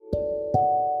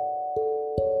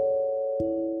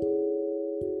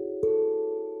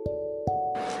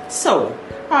So,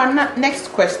 our next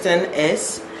question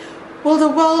is, will the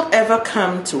world ever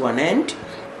come to an end?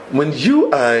 When you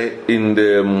are in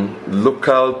the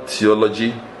local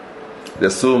theology,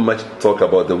 there's so much talk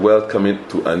about the world coming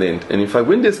to an end. And in fact,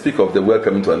 when they speak of the world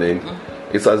coming to an end,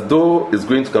 it's as though it's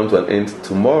going to come to an end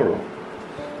tomorrow.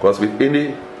 Because with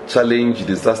any challenge,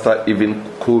 disaster, even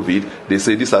COVID, they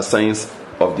say these are signs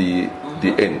of the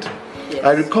end. Yes.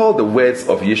 I recall the words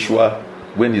of Yeshua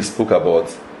when he spoke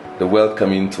about the world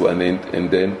coming to an end,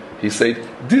 and then he said,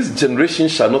 this generation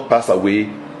shall not pass away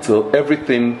till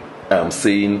everything I am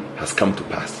saying has come to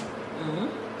pass.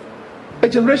 A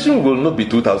generation will not be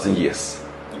 2,000 years.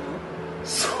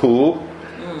 So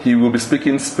he will be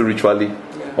speaking spiritually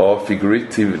or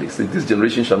figuratively. So this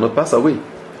generation shall not pass away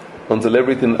until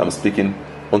everything I'm speaking,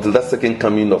 until that second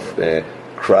coming of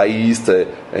Christ,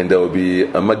 and there will be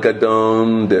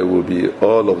Armageddon, there will be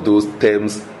all of those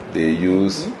terms they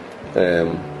use.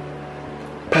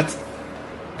 But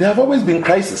there have always been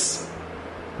crises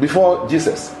before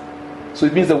Jesus. So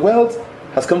it means the world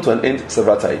has come to an end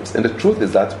several times. And the truth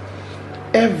is that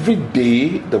every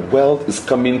day the world is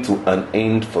coming to an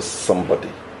end for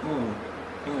somebody.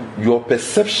 Your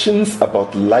perceptions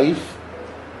about life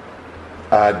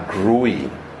are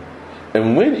growing.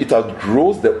 And when it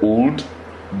outgrows the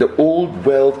old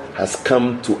world has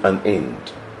come to an end.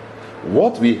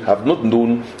 What we have not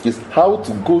known is how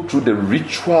to go through the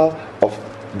ritual of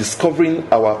discovering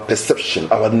our perception,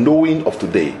 our knowing of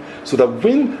today, so that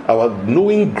when our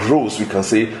knowing grows, we can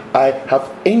say, I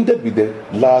have ended with the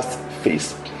last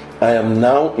phase. I am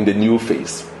now in the new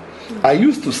phase. I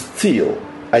used to steal.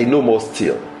 I no more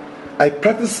steal. I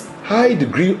practice high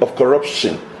degree of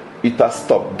corruption. It has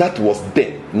stopped. That was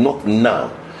then, not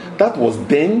now. That was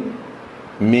then,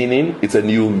 meaning it's a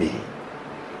new me.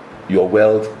 Your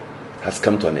world has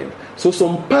come to an end. So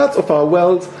some parts of our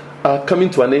world are coming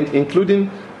to an end, including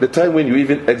the time when you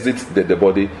even exit the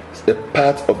body. A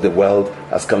part of the world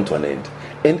has come to an end.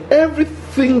 And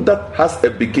everything that has a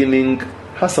beginning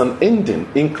has an ending,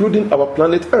 including our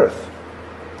planet Earth.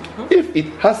 If it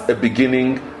has a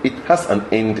beginning, it has an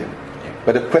ending.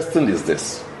 But the question is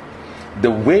this: the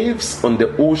waves on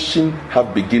the ocean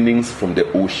have beginnings from the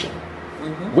ocean.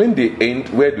 When they end,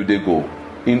 where do they go?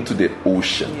 Into the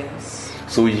ocean. Yes.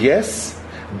 So yes,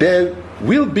 there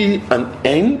will be an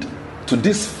end to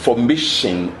this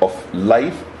formation of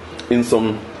life in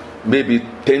some maybe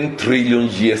 10 trillion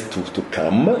years to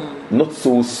come, not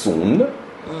so soon.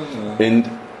 And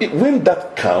when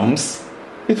that comes,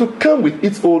 it will come with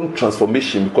its own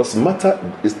transformation, because matter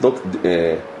is not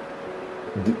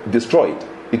destroyed.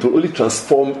 It will only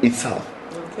transform itself.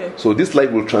 Okay. So this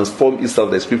life will transform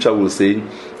itself. The scripture will say,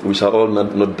 we shall all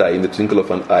not die in the twinkle of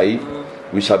an eye.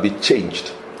 We shall be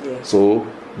changed. Yes. So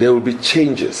there will be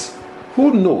changes.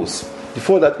 Who knows?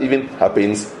 Before that even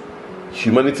happens,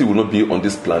 humanity will not be on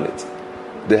this planet.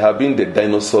 There have been the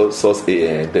dinosaur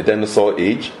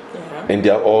age, and they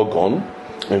are all gone.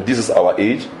 And this is our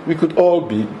age. We could all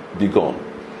be gone.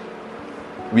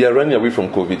 We are running away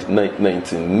from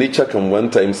COVID-19. Nature can one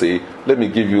time say, let me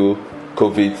give you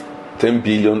COVID 10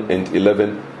 billion and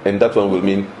 11, and that one will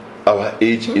mean our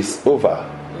age is over.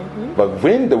 But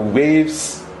when the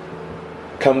waves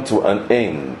come to an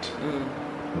end,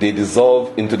 they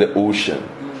dissolve into the ocean.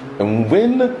 And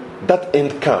when that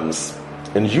end comes,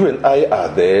 and you and I are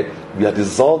there, we are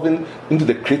dissolving into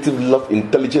the creative, love,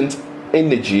 intelligent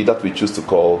energy that we choose to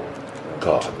call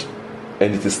God.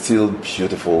 And it is still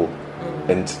beautiful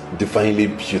and divinely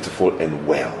beautiful and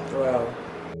well.